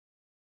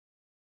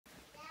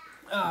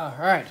All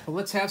right, well,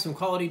 let's have some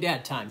quality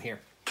dad time here.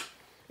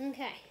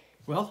 Okay.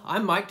 Well,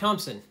 I'm Mike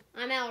Thompson.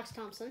 I'm Alex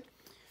Thompson.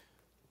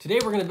 Today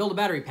we're going to build a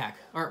battery pack,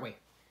 aren't we?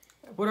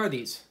 What are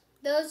these?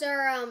 Those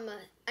are,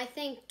 I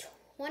think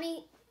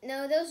 20,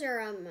 no, those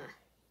are,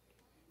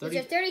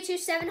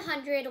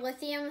 32700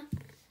 lithium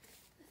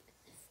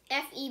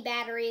FE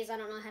batteries. I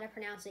don't know how to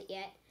pronounce it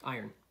yet.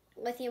 Iron.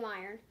 Lithium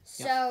iron.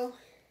 Yep. So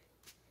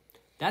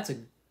that's a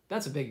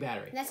big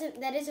battery.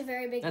 that is a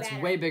very big battery.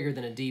 That's way bigger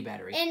than a D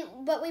battery.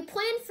 But we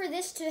planned for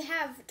this to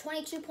have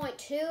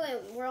 22.2,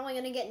 and we're only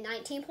going to get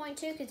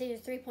 19.2 because these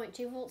are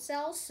 3.2 volt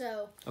cells.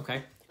 So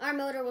Okay. our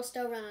motor will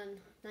still run on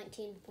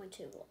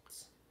 19.2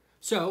 volts.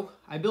 So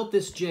I built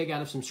this jig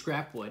out of some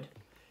scrap wood.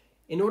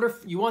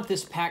 You want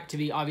this pack to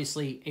be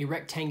obviously a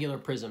rectangular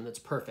prism that's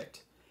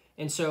perfect.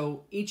 And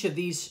so each of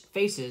these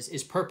faces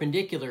is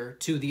perpendicular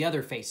to the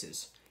other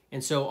faces.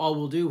 And so all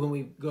we'll do when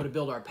we go to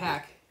build our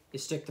pack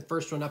is stick the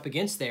first one up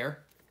against there,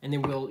 and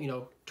then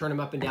we'll, turn them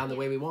up and down the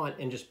way we want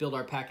and just build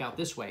our pack out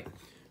this way.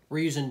 We're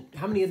using,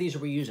 how many of these are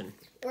we using?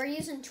 We're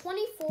using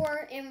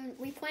 24, and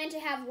we plan to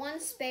have one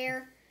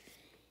spare.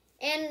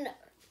 And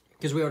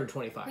because we ordered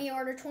 25. we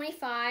ordered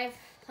 25,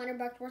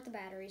 $100 worth of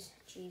batteries.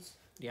 Jeez.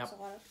 Yep. That's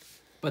a lot of...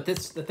 But the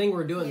thing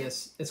we're doing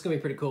this, it's going to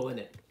be pretty cool, isn't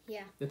it?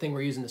 Yeah. The thing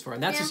we're using this for.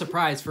 And that's Yeah. a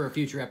surprise for a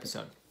future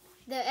episode.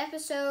 The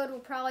episode will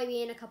probably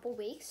be in a couple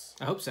weeks.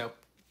 I hope so.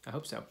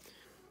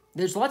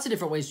 There's lots of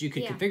different ways you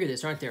could configure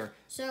this, aren't there?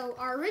 So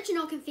our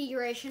original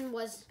configuration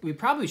was... We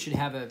probably should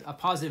have a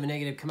positive and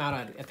negative come out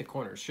at the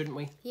corners, shouldn't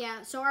we?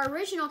 Yeah, so our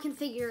original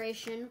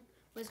configuration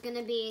was going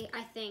to be,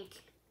 I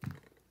think,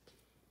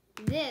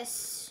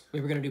 this.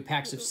 We were going to do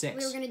packs of 6.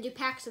 We were going to do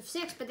packs of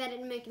 6, but that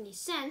didn't make any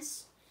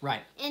sense.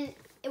 Right. And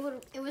it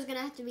was going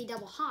to have to be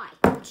double high,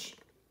 which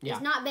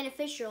is not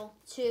beneficial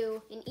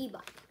to an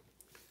e-bike.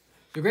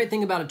 The great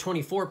thing about a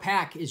 24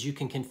 pack is you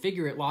can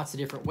configure it lots of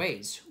different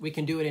ways. We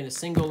can do it in a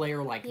single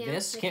layer like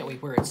this, can't we?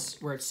 Where it's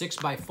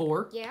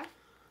 6x4. Yeah.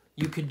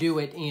 You could do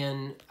it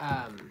in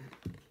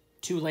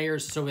 2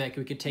 layers, so like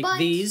we could take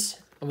these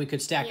and we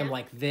could stack them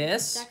like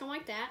this. Stack them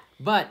like that.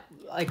 But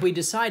like we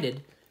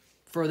decided,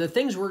 for the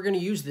things we're going to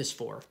use this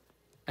for,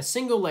 a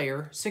single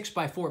layer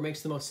 6x4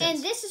 makes the most sense.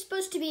 And this is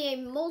supposed to be a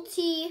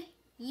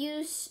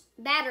multi-use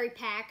battery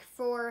pack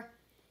for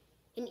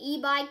an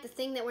e-bike, the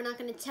thing that we're not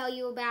going to tell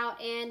you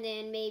about, and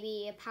then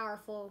maybe a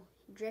powerful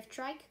drift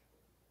trike,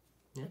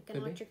 like an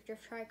electric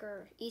drift trike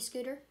or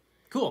e-scooter.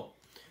 Cool.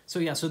 So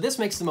this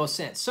makes the most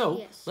sense.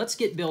 So let's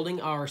get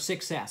building our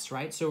 6S,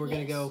 right? So we're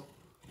going to go.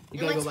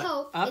 Let's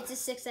hope up,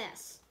 it's a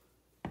 6S.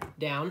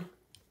 Down.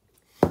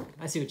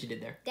 I see what you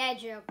did there. Dad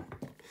joke.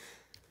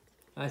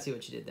 I see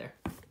what you did there.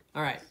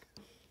 All right.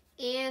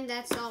 And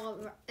that's all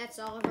of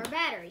our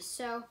batteries.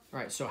 So. All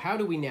right. So how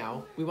do we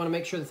now? We want to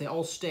make sure that they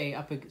all stay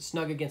up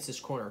snug against this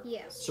corner.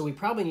 Yes. So we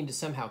probably need to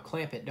somehow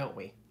clamp it, don't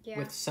we? Yeah.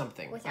 With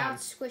something. Without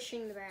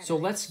squishing the battery. So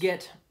let's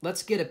get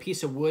a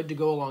piece of wood to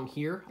go along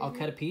here. I'll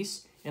cut a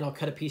piece, and I'll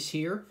cut a piece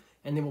here,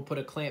 and then we'll put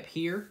a clamp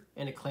here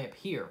and a clamp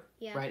here.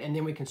 Yeah. Right. And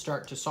then we can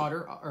start to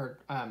solder or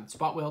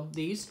spot weld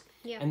these.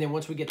 Yeah. And then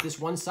once we get this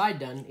one side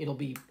done, it'll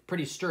be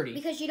pretty sturdy.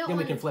 Because you don't. Then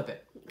we can flip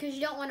it. Because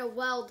you don't want to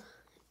weld.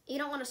 You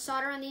don't want to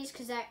solder on these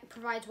because that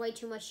provides way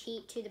too much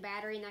heat to the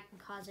battery, and that can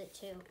cause it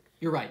too.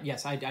 You're right.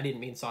 Yes, I didn't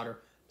mean solder.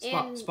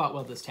 Spot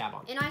weld this tab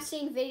on. And I've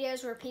seen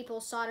videos where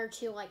people solder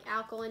to like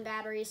alkaline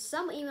batteries,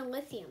 some even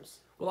lithiums.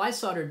 Well, I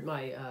soldered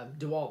my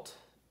DeWalt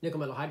nickel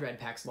metal hydride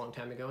packs a long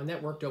time ago, and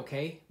that worked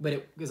okay,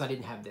 but because I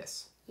didn't have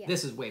this. Yeah.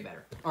 This is way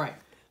better. All right,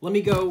 let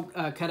me go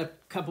cut a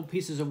couple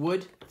pieces of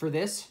wood for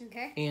this.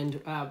 Okay. And do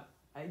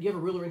you have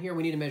a ruler in here?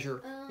 We need to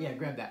measure. Yeah,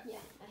 grab that. Yeah,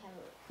 I have a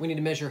ruler. We need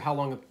to measure how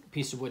long a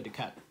piece of wood to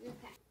cut. Okay.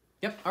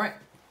 Yep. All right.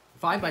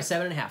 5 by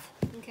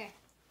 7.5. Okay.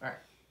 All right.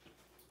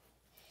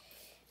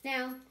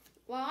 Now,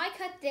 while I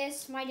cut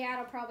this, my dad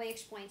will probably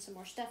explain some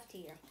more stuff to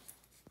you.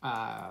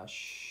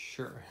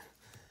 Sure.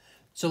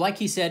 So like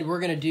he said, we're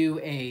going to do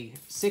a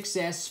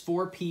 6S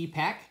 4P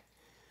pack.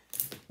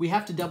 We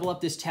have to double up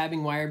this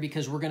tabbing wire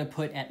because we're going to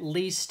put at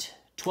least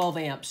 12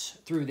 amps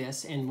through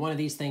this, and one of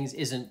these things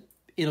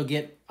it'll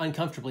get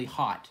uncomfortably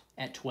hot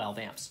at 12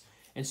 amps.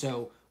 And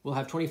so we'll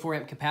have 24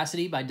 amp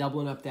capacity by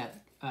doubling up that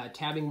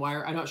tabbing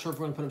wire. I'm not sure if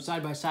we're going to put them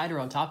side by side or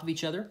on top of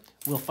each other.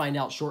 We'll find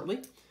out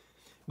shortly.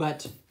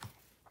 But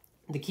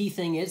the key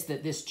thing is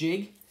that this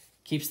jig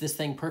keeps this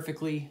thing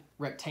perfectly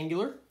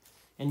rectangular,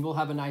 and we'll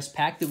have a nice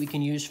pack that we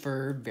can use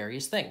for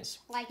various things.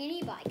 Like an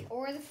e-bike,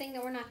 or the thing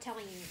that we're not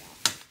telling you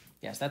about.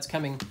 Yes, that's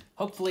coming,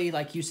 hopefully,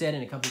 like you said,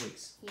 in a couple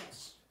weeks.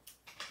 Yes.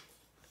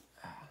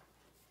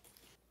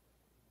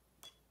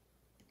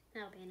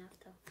 That'll be enough,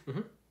 though.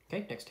 Mm-hmm.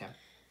 Okay, next tab.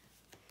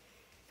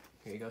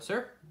 Here you go,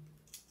 sir.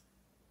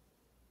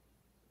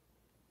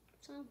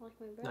 Sounds like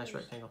my brother's. Nice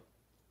rectangle.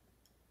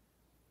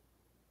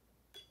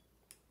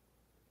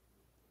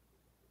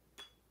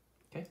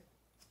 Okay.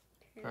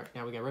 All right,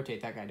 now we gotta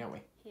rotate that guy, don't we?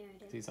 Yeah,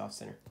 I do. He's off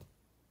center.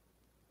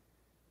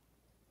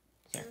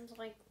 Sounds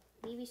like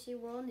BBC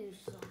World News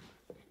is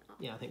on.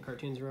 Yeah, I think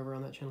cartoons are over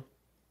on that channel.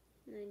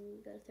 And then you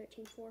go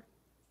to 13.4.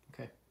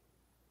 Okay.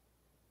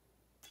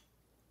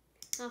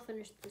 I'll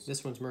finish this.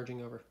 This one's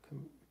merging over. So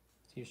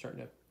you're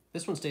starting to...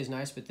 This one stays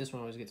nice, but this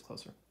one always gets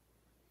closer.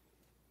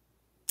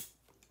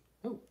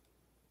 Oh.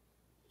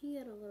 You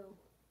got a little...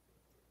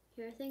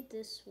 Here, I think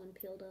this one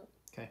peeled up.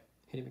 Okay,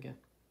 hit him again.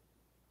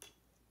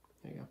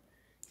 There you go.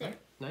 There. All right,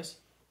 nice.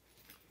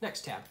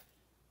 Next tab.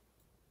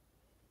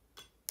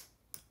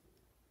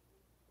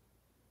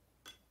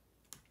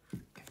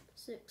 Okay.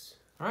 6.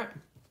 All right.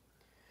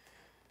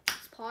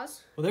 Let's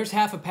pause. Well, there's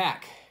half a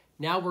pack.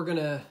 Now we're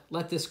gonna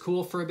let this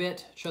cool for a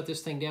bit. Shut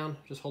this thing down.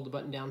 Just hold the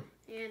button down.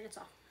 And it's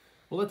off.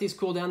 We'll let these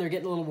cool down. They're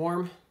getting a little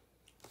warm.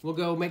 We'll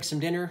go make some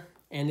dinner,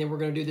 and then we're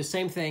gonna do the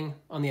same thing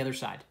on the other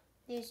side.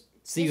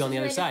 See you on the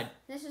other side.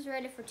 This is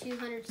ready for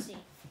 200C.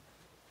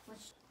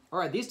 All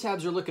right, these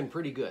tabs are looking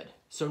pretty good.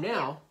 So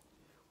now,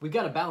 we've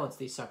got to balance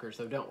these suckers,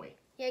 though, don't we?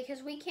 Yeah,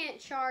 because we can't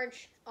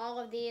charge all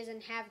of these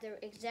and have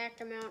the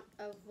exact amount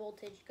of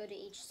voltage go to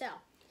each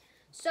cell.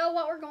 So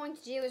what we're going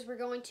to do is we're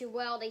going to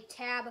weld a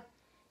tab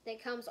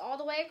that comes all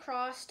the way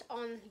across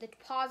on the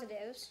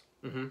positives,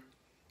 and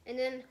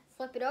then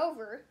flip it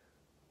over,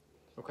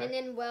 and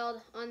then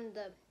weld on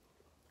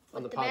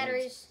the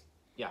batteries.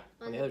 Yeah,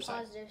 on the other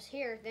side. Positives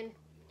here. Then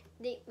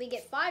we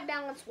get 5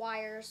 balance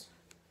wires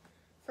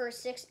for a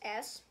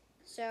 6S.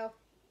 So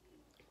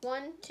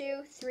 1,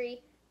 2,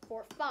 3,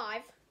 4,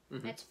 5.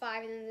 That's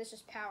 5, and then this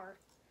is power.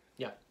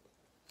 Yeah.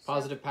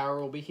 Positive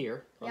power will be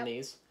here on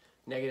these.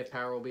 Negative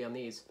power will be on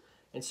these.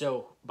 And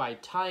so by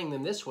tying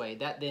them this way,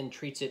 that then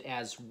treats it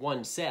as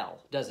one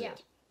cell, doesn't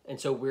it? And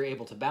so we're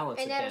able to balance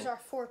it. And that is our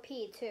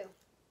 4P too.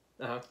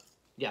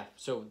 Yeah.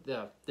 So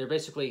they're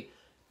basically,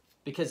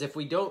 because if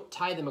we don't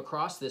tie them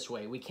across this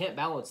way, we can't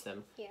balance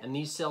them. And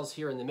these cells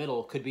here in the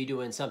middle could be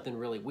doing something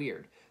really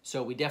weird.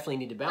 So we definitely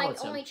need to balance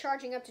them. Like only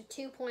charging up to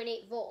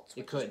 2.8 volts,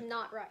 which is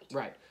not right.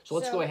 Right. So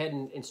let's go ahead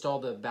and install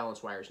the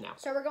balance wires now.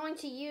 So we're going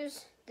to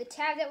use the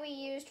tab that we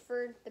used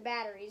for the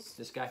batteries.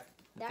 This guy?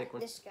 The thick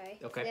one? This guy.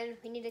 Okay. Then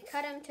we need to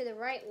cut them to the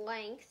right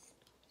length.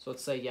 So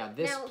let's say,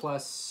 this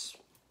plus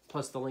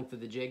the length of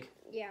the jig.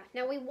 Yeah.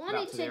 Now we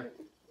wanted to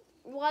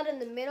weld in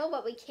the middle,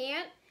 but we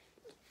can't.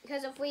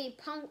 Because if we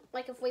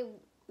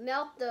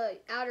melt the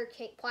outer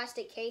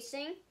plastic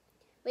casing,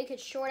 we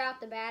could short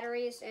out the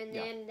batteries, and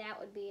then that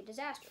would be a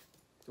disaster.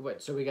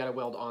 What? So we got to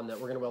weld on the.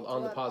 We're going to weld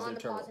on the positive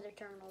terminal. On the positive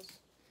terminals.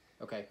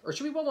 Okay. Or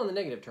should we weld on the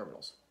negative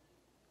terminals?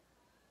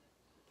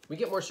 We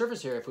get more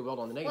surface area if we weld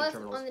on the negative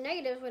terminals. On the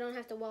negatives, we don't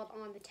have to weld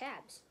on the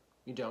tabs.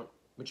 You don't,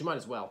 but you might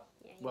as well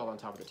weld on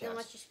top of the tabs. Then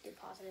let's just do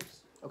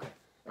positives. Okay.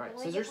 All right.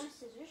 Get Scissors. my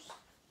scissors.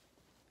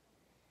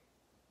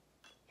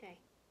 Hey,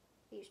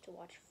 I used to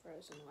watch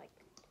Frozen like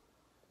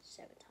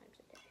 7 times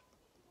a day.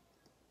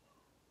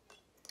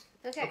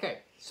 Okay. Okay,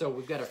 so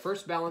we've got our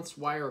first balance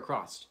wire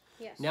across.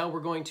 Yes. Now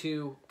we're going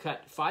to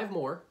cut 5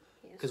 more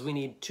because we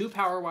need 2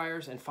 power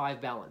wires and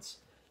 5 balance.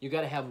 You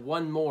got to have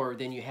 1 more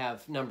than you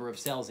have number of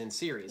cells in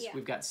series.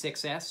 We've got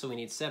 6S, so we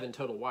need 7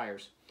 total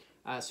wires.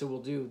 So we'll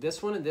do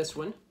this one and this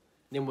one,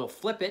 then we'll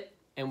flip it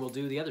and we'll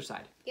do the other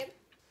side. Yep.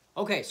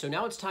 Okay, so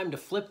now it's time to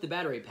flip the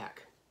battery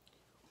pack.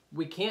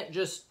 We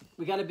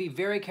got to be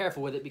very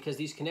careful with it because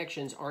these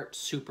connections aren't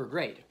super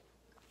great.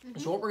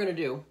 So what we're going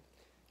to do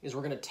is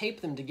we're going to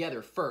tape them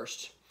together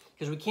first,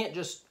 because we can't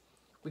just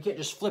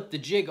flip the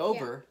jig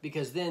over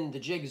because then the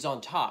jig is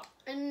on top.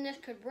 And this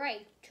could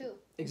break too.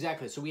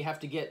 Exactly. So we have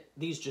to get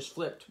these just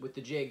flipped with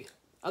the jig.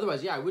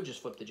 Otherwise, I would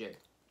just flip the jig.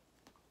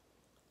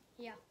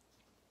 Yeah.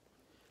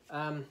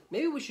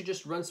 Maybe we should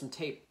just run some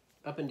tape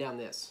up and down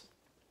this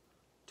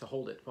to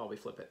hold it while we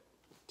flip it,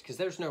 because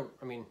there's no,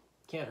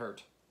 can't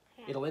hurt.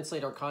 Yeah. It'll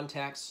insulate our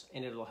contacts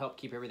and it'll help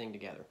keep everything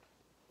together.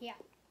 Yeah.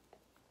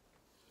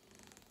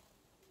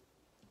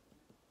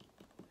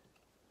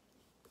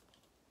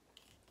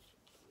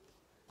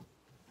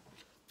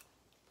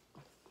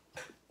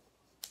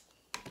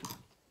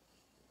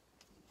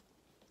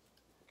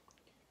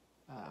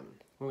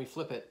 When we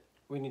flip it,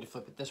 we need to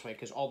flip it this way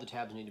because all the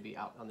tabs need to be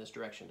out on this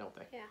direction, don't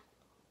they? Yeah.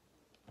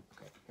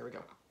 Okay, here we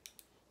go.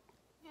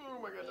 Oh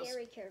my goodness.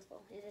 Very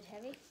careful. Is it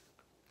heavy?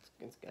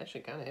 It's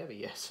actually kind of heavy,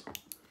 yes.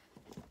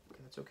 Okay,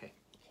 that's okay.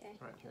 Okay.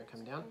 All right, here I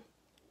come down.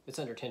 It's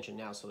under tension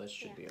now, so this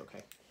should be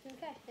okay.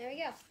 Okay, there we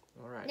go.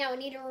 All right. Now we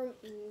need to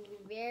be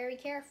very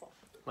careful.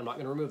 I'm not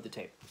going to remove the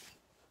tape.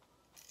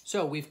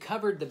 So we've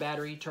covered the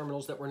battery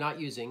terminals that we're not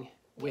using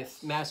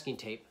with masking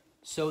tape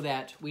so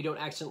that we don't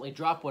accidentally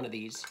drop one of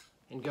these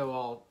and go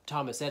all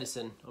Thomas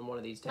Edison on one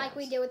of these tabs. Like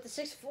we did with the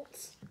 6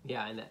 volts.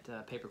 Yeah, and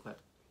that paper clip.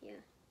 Yeah.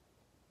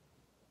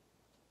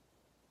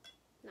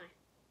 9.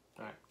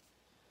 All right.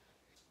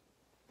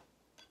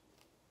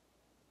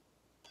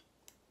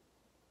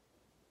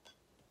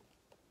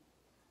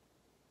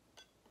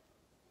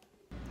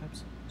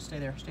 Oops. Stay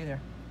there. Stay there.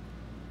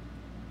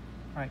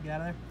 All right, get out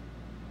of there.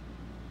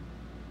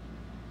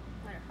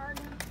 Let it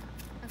harden.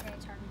 Okay,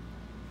 it's hardened.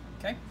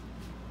 Okay.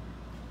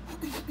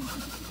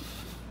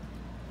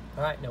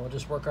 All right, now we'll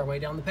just work our way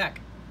down the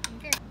pack.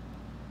 Okay.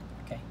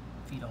 Okay,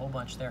 feed a whole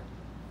bunch there.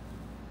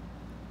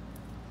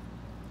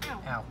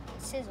 Ow. Ow.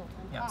 It sizzled.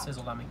 Yeah, it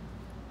sizzled on me.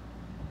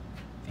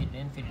 Feed it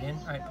in, feed it in.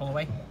 All right, pull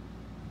away.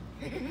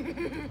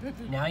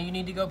 Now you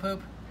need to go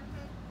poop.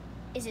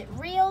 Is it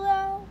real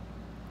though?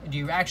 Do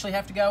you actually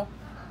have to go? All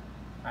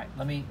right,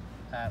 let me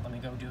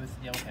go do the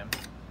deal with him.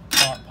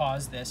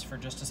 Pause this for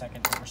just a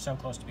second. We're so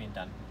close to being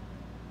done.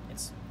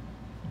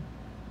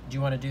 Do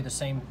you want to do the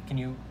same? Can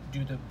you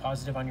do the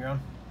positive on your own?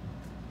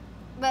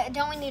 But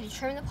don't we need to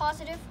trim the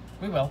positive?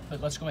 We will,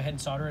 but let's go ahead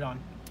and solder it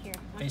on. Here.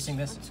 Facing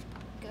this. Let's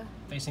go.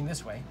 Facing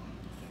this way.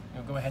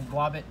 You'll go ahead and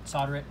blob it,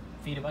 solder it,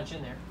 feed a bunch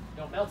in there.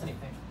 Don't melt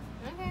anything.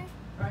 Okay.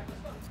 All right,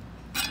 let's go.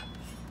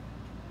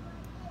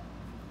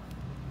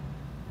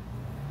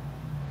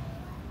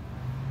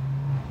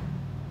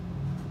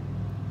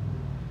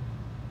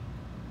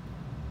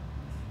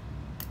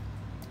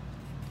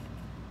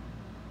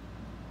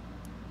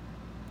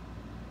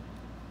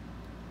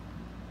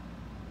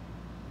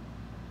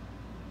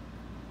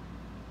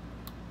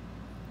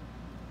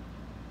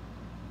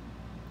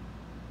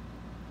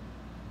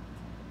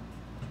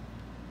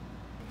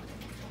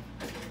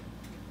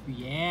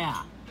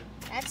 Yeah.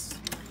 That's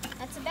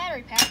a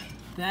battery pack.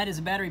 That is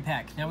a battery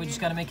pack. Now we just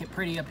got to make it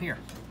pretty up here.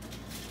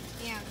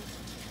 Yeah.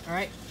 All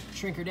right,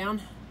 shrink her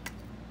down.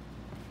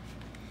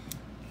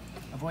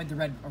 Avoid the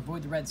red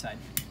side,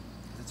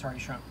 because it's already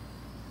shrunk.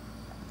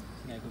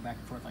 You gotta go back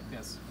and forth like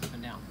this, up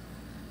and down.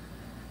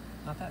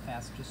 Not that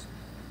fast, just.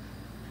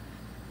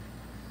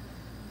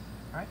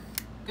 All right,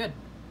 good.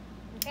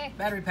 Okay.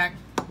 Battery pack.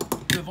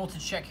 Do a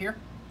voltage check here.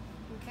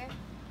 Okay.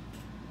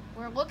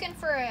 We're looking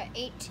for a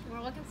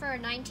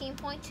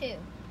 19.2.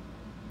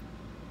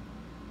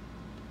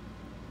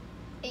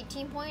 18.88.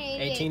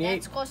 18.8.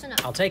 That's close enough.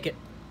 I'll take it.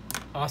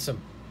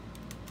 Awesome.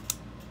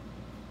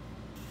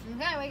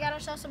 Okay, we got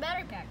ourselves a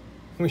battery pack.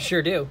 We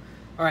sure do.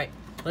 All right,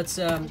 let's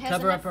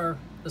cover up our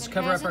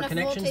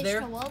connections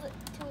there.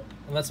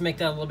 And Let's make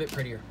that a little bit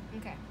prettier.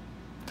 Okay.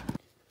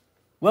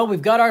 Well,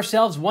 we've got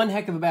ourselves one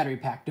heck of a battery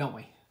pack, don't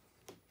we?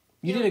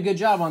 You did a good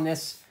job on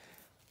this.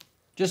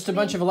 Just a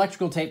bunch of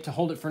electrical tape to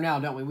hold it for now,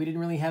 don't we? We didn't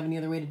really have any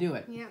other way to do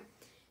it. Yeah.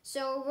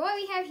 So what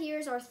we have here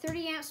is our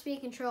 30 amp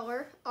speed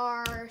controller,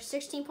 our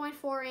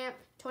 16.4 amp,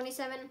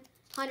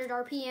 2700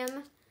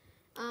 RPM,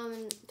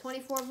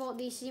 24 volt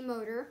DC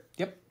motor.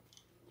 Yep.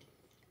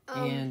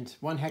 And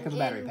one heck of a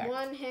battery pack.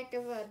 One heck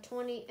of a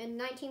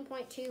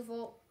 19.2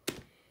 volt,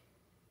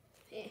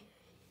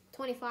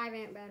 25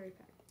 amp battery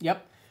pack.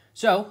 Yep.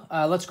 So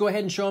let's go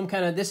ahead and show them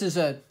kind of, this is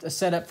a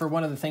setup for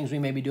one of the things we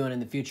may be doing in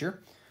the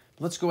future.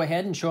 Let's go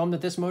ahead and show them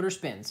that this motor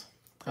spins.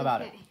 How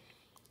about it?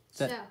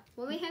 So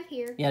what we have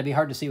here. Yeah, it'd be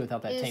hard to see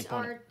without that tape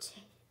on it.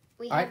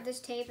 We have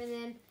this tape and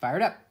then. Fire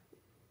it up.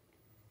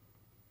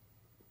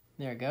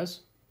 There it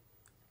goes.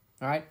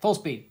 All right, full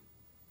speed.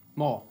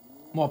 More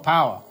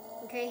power.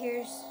 Okay,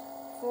 here's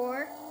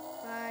 4,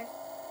 5.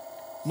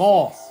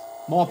 More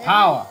 7,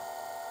 power.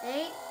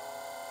 8,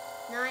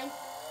 9,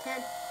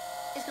 10.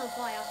 It's gonna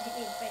fly off and hit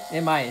me in the face.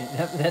 It might.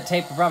 That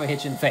tape will probably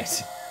hit you in the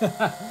face.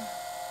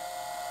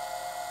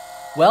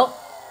 Well,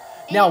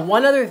 and now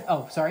one other.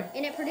 Oh, sorry.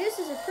 And it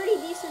produces a pretty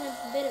decent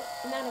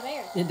amount of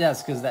air. It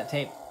does because of that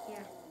tape. Yeah.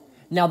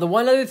 Now the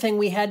one other thing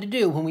we had to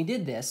do when we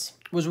did this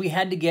was we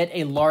had to get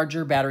a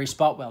larger battery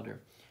spot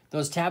welder.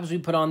 Those tabs we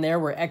put on there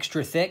were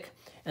extra thick,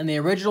 and the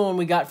original one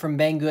we got from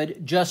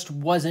Banggood just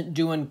wasn't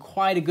doing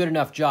quite a good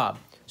enough job.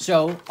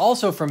 So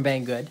also from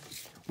Banggood,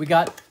 we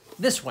got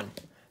this one.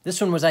 This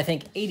one was, I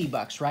think,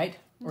 $80, right?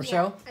 Or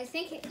so? I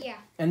think, yeah.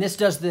 And this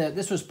was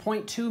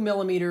 0.2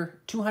 millimeter,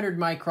 200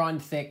 micron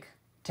thick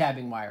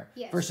tabbing wire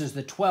versus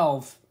the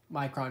 12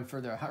 micron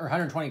for the, or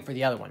 120 for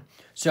the other one.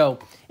 So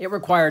it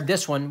required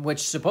this one,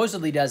 which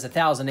supposedly does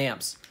 1,000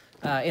 amps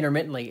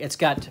intermittently. It's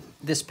got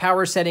this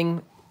power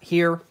setting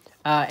here,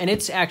 and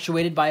it's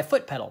actuated by a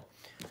foot pedal.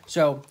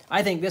 So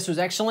I think this was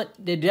excellent.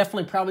 They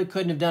definitely probably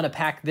couldn't have done a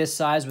pack this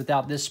size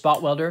without this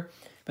spot welder,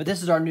 but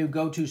this is our new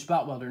go-to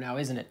spot welder now,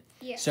 isn't it?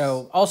 Yes.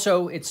 So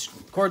also it's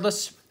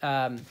cordless.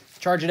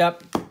 Charge it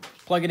up,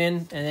 plug it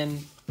in, and then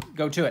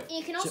go to it.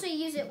 You can also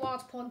use it while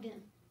it's plugged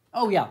in.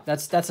 Oh yeah,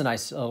 that's a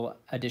nice little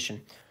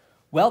addition.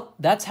 Well,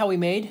 that's how we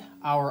made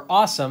our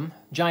awesome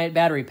giant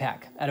battery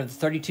pack out of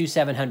the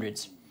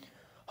 32700s.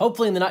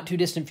 Hopefully in the not too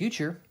distant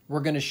future, we're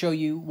going to show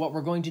you what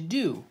we're going to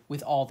do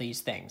with all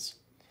these things.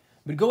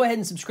 But go ahead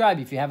and subscribe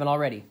if you haven't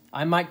already.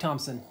 I'm Mike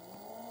Thompson.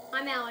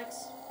 I'm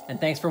Alex. And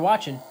thanks for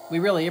watching. We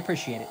really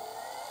appreciate it.